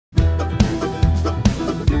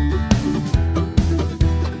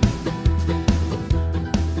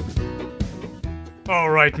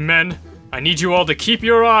right, men. I need you all to keep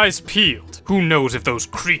your eyes peeled. Who knows if those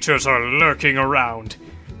creatures are lurking around?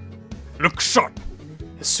 Look sharp.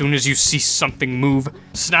 As soon as you see something move,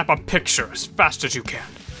 snap a picture as fast as you can.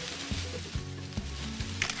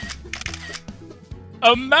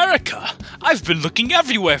 America! I've been looking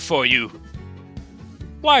everywhere for you.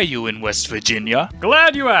 Why are you in West Virginia?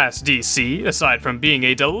 Glad you asked, DC. Aside from being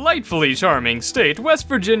a delightfully charming state, West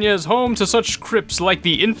Virginia is home to such crypts like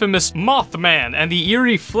the infamous Mothman and the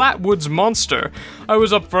eerie Flatwoods Monster. I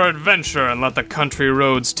was up for adventure and let the country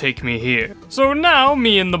roads take me here. So now,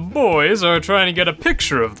 me and the boys are trying to get a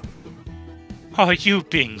picture of them. Are you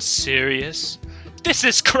being serious? This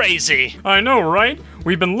is crazy! I know, right?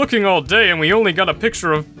 We've been looking all day and we only got a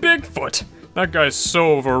picture of Bigfoot. That guy's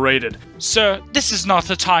so overrated. Sir, this is not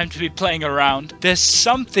the time to be playing around. There's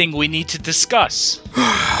something we need to discuss.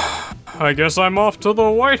 I guess I'm off to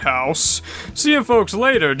the White House. See you folks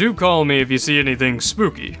later. Do call me if you see anything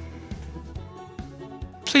spooky.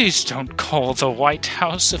 Please don't call the White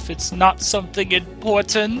House if it's not something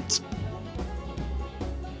important.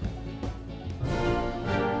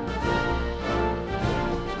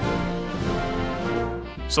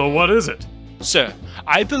 So what is it? Sir,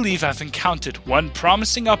 I believe I've encountered one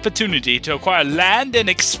promising opportunity to acquire land and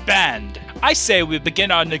expand. I say we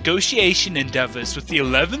begin our negotiation endeavors with the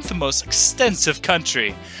 11th most extensive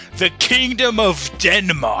country, the Kingdom of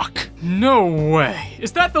Denmark. No way.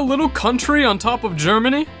 Is that the little country on top of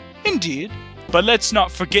Germany? Indeed. But let's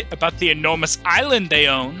not forget about the enormous island they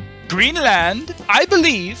own. Greenland. I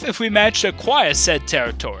believe if we manage to acquire said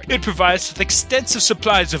territory, it provides with extensive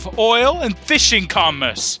supplies of oil and fishing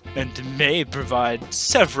commerce, and may provide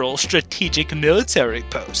several strategic military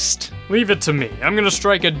posts. Leave it to me. I'm gonna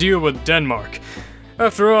strike a deal with Denmark.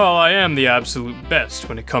 After all, I am the absolute best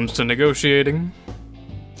when it comes to negotiating.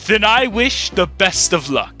 Then I wish the best of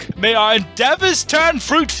luck. May our endeavors turn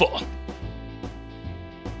fruitful.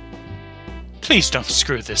 Please don't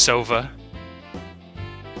screw this over.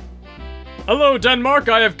 Hello, Denmark.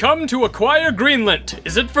 I have come to acquire Greenland.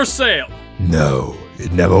 Is it for sale? No,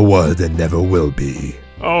 it never was and never will be.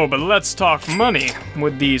 Oh, but let's talk money.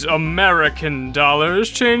 Would these American dollars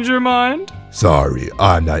change your mind? Sorry,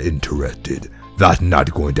 I'm not interested. That's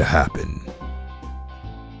not going to happen.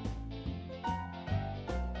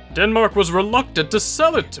 Denmark was reluctant to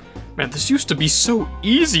sell it to me. Man, this used to be so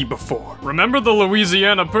easy before. Remember the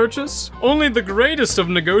Louisiana Purchase? Only the greatest of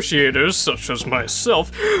negotiators, such as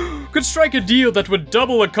myself, could strike a deal that would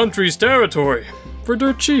double a country's territory for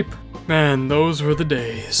dirt cheap. Man, those were the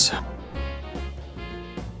days.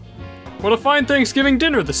 What a fine Thanksgiving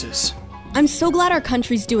dinner this is. I'm so glad our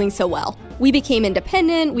country's doing so well. We became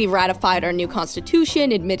independent, we ratified our new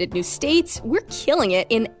constitution, admitted new states. We're killing it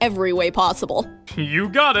in every way possible. You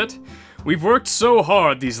got it. We've worked so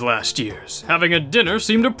hard these last years. Having a dinner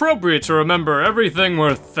seemed appropriate to remember everything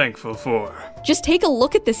we're thankful for. Just take a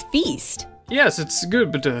look at this feast. Yes, it's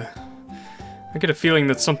good, but I get a feeling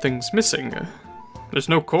that something's missing. There's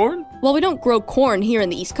no corn? Well, we don't grow corn here in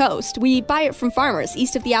the East Coast. We buy it from farmers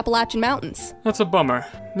east of the Appalachian Mountains. That's a bummer.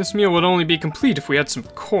 This meal would only be complete if we had some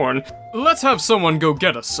corn. Let's have someone go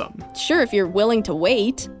get us some. Sure, if you're willing to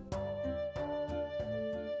wait.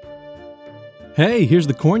 Hey, here's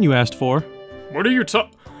the corn you asked for. What are you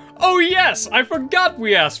Oh yes, I forgot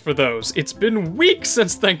we asked for those. It's been weeks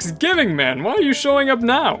since Thanksgiving, man. Why are you showing up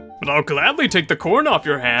now? But I'll gladly take the corn off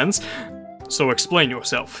your hands. So explain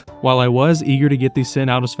yourself. While I was eager to get these sent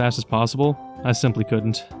out as fast as possible, I simply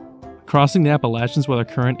couldn't. Crossing the Appalachians with our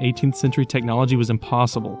current 18th century technology was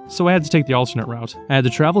impossible, so I had to take the alternate route. I had to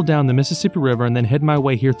travel down the Mississippi River and then head my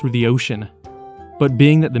way here through the ocean. But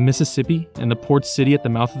being that the Mississippi and the port city at the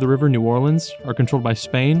mouth of the river, New Orleans, are controlled by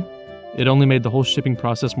Spain, it only made the whole shipping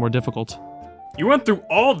process more difficult. You went through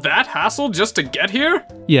all that hassle just to get here?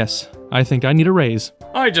 Yes, I think I need a raise.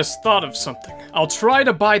 I just thought of something. I'll try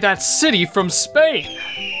to buy that city from Spain.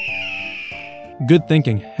 Good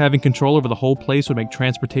thinking. Having control over the whole place would make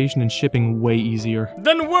transportation and shipping way easier.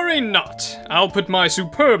 Then worry not. I'll put my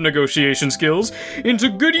superb negotiation skills into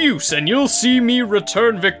good use and you'll see me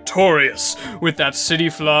return victorious with that city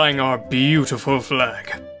flying our beautiful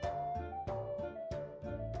flag.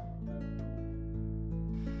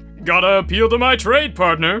 Gotta appeal to my trade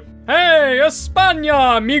partner. Hey,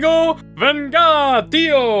 España, amigo! Venga,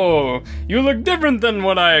 tío! You look different than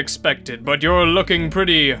what I expected, but you're looking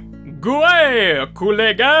pretty... Gue,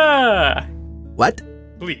 colega! What?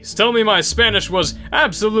 Please, tell me my Spanish was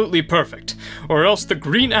absolutely perfect, or else the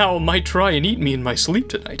green owl might try and eat me in my sleep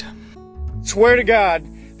tonight. Swear to God,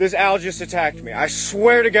 this owl just attacked me. I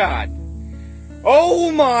swear to God.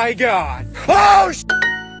 Oh my God! Oh,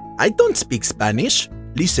 I don't speak Spanish.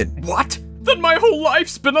 Listen. What? Then my whole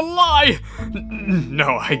life's been a lie!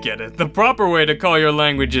 No, I get it. The proper way to call your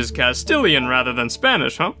language is Castilian rather than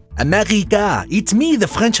Spanish, huh? America, it's me, the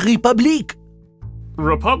French Republic.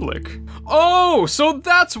 Republic? Oh, so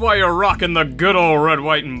that's why you're rocking the good old red,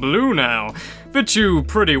 white, and blue now. Fits you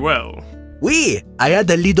pretty well. Oui, I had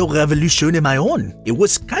a little revolution of my own. It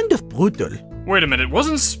was kind of brutal. Wait a minute,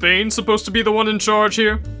 wasn't Spain supposed to be the one in charge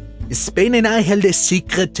here? Spain and I held a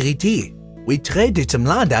secret treaty. We traded some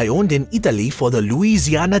land I owned in Italy for the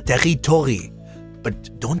Louisiana territory.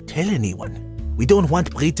 But don't tell anyone. We don't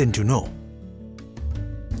want Britain to know.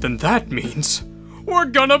 Then that means we're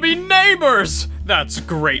gonna be neighbors! That's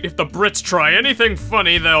great. If the Brits try anything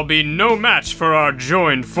funny, there'll be no match for our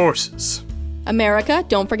joined forces. America,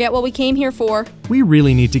 don't forget what we came here for. We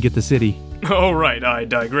really need to get the city. Oh right, I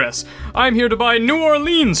digress. I'm here to buy New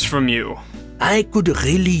Orleans from you. I could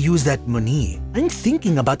really use that money. I'm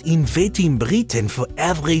thinking about invading Britain for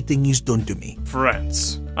everything he's done to me.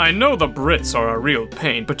 France. I know the Brits are a real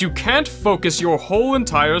pain, but you can't focus your whole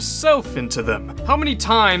entire self into them. How many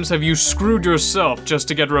times have you screwed yourself just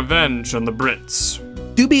to get revenge on the Brits?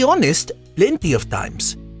 To be honest, plenty of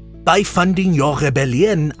times. By funding your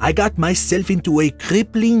rebellion, I got myself into a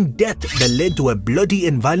crippling debt that led to a bloody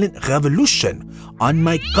and violent revolution on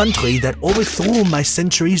my country that overthrew my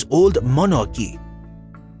centuries-old monarchy.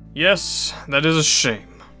 Yes, that is a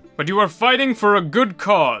shame. But you are fighting for a good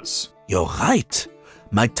cause. You're right.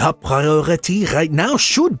 My top priority right now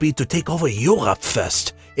should be to take over Europe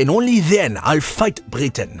first, and only then I'll fight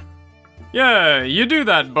Britain. Yeah, you do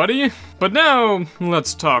that, buddy. But now,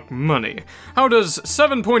 let's talk money. How does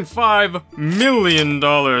 $7.5 million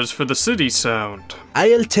for the city sound?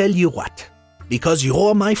 I'll tell you what. Because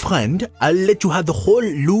you're my friend, I'll let you have the whole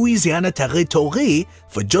Louisiana territory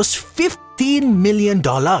for just $15 million.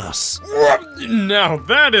 Now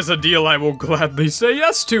that is a deal I will gladly say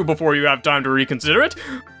yes to before you have time to reconsider it.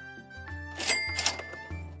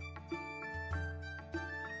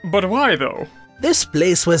 But why, though? This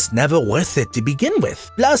place was never worth it to begin with.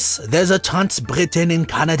 Plus, there's a chance Britain and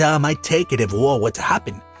Canada might take it if war were to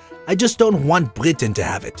happen. I just don't want Britain to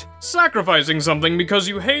have it. Sacrificing something because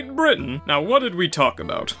you hate Britain? Now what did we talk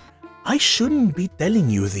about? I shouldn't be telling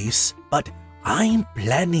you this, but I'm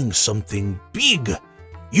planning something big.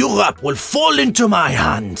 Europe will fall into my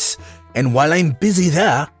hands. And while I'm busy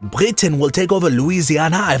there, Britain will take over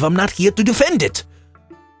Louisiana if I'm not here to defend it.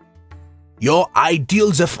 Your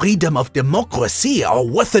ideals of freedom of democracy are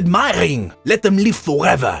worth admiring. Let them live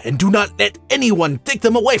forever and do not let anyone take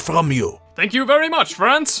them away from you. Thank you very much,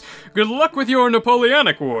 France. Good luck with your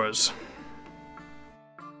Napoleonic Wars.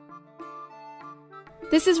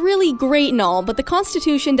 This is really great and all, but the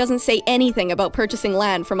Constitution doesn't say anything about purchasing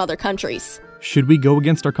land from other countries. Should we go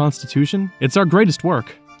against our Constitution? It's our greatest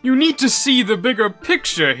work. You need to see the bigger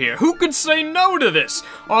picture here. Who could say no to this?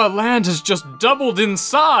 Our land has just doubled in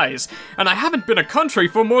size, and I haven't been a country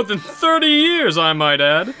for more than 30 years, I might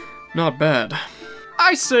add. Not bad.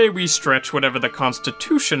 I say we stretch whatever the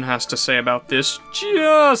Constitution has to say about this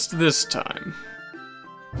just this time.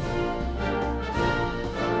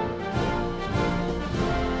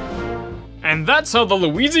 And that's how the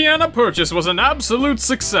Louisiana Purchase was an absolute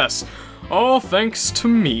success. All thanks to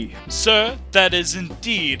me. Sir, that is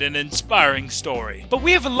indeed an inspiring story. But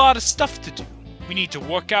we have a lot of stuff to do. We need to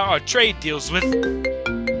work out our trade deals with...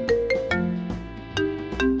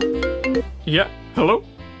 Yeah, hello?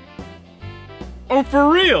 Oh, for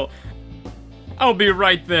real? I'll be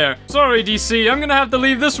right there. Sorry, DC, I'm gonna have to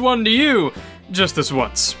leave this one to you. Just this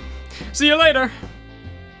once. See you later.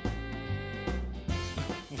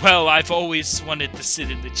 Well, I've always wanted to sit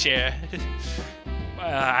in the chair.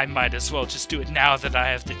 I might as well just do it now that I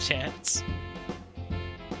have the chance.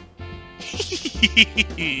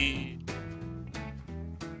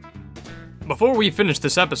 Before we finish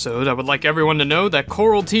this episode, I would like everyone to know that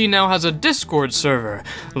Koral T now has a Discord server.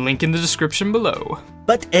 Link in the description below.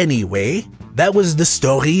 But anyway, that was the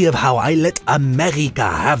story of how I let America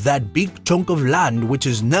have that big chunk of land which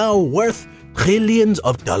is now worth trillions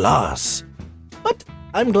of dollars. But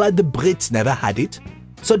I'm glad the Brits never had it.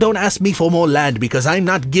 So don't ask me for more land because I'm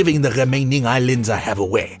not giving the remaining islands I have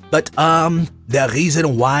away. But the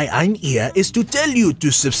reason why I'm here is to tell you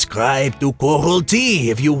to subscribe to Koral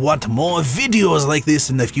T if you want more videos like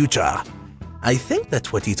this in the future. I think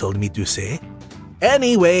that's what he told me to say.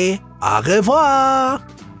 Anyway, au revoir!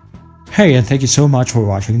 Hey, and thank you so much for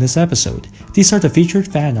watching this episode. These are the featured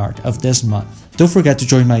fan art of this month. Don't forget to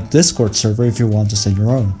join my Discord server if you want to send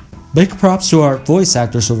your own. Big props to our voice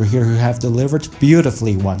actors over here who have delivered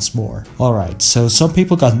beautifully once more. Alright, so some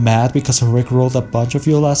people got mad because I rickrolled a bunch of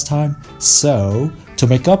you last time, so to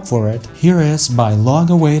make up for it, here is my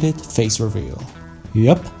long-awaited face reveal.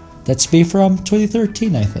 Yup, that's me from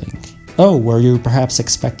 2013 I think. Oh, were you perhaps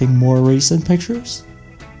expecting more recent pictures?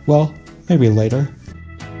 Well, maybe later.